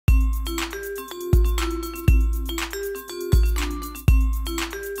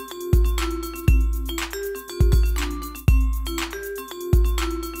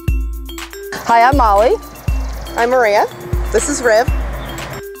Hi, I'm Molly. I'm Maria. This is Riv.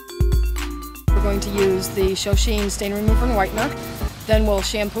 We're going to use the ShowSheen Stain Remover and Whitener. Then we'll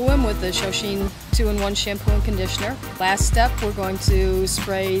shampoo him with the ShowSheen 2-in-1 shampoo and conditioner. Last step, we're going to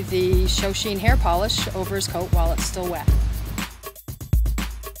spray the ShowSheen hair polish over his coat while it's still wet.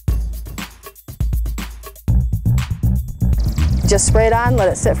 Just spray it on, let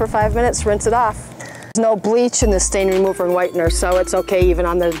it sit for 5 minutes, rinse it off. There's no bleach in the stain remover and whitener, so it's okay even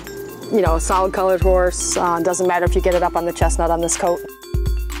on the, solid colored horse. Doesn't matter if you get it up on the chestnut on this coat.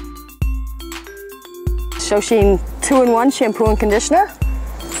 ShowSheen 2-in-1 shampoo and conditioner.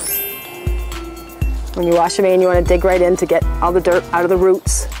 When you wash your mane, you want to dig right in to get all the dirt out of the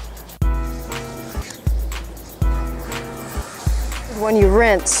roots. When you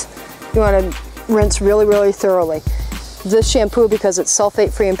rinse, you want to rinse really, really thoroughly. This shampoo, because it's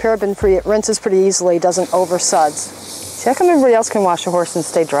sulfate-free and paraben-free, it rinses pretty easily, doesn't over-suds. See, how come everybody else can wash a horse and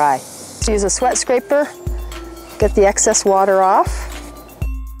stay dry? So use a sweat scraper, get the excess water off.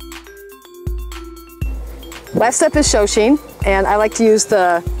 Last step is ShowSheen, and I like to use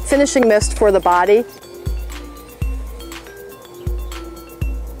the finishing mist for the body.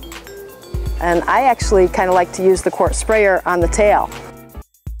 And I actually kind of like to use the quart sprayer on the tail.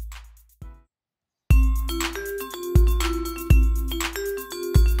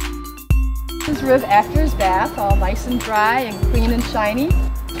 This is Riv after his bath, all nice and dry and clean and shiny.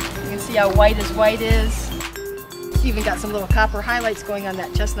 You can see how white his white is. He's even got some little copper highlights going on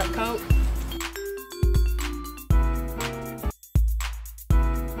that chestnut coat.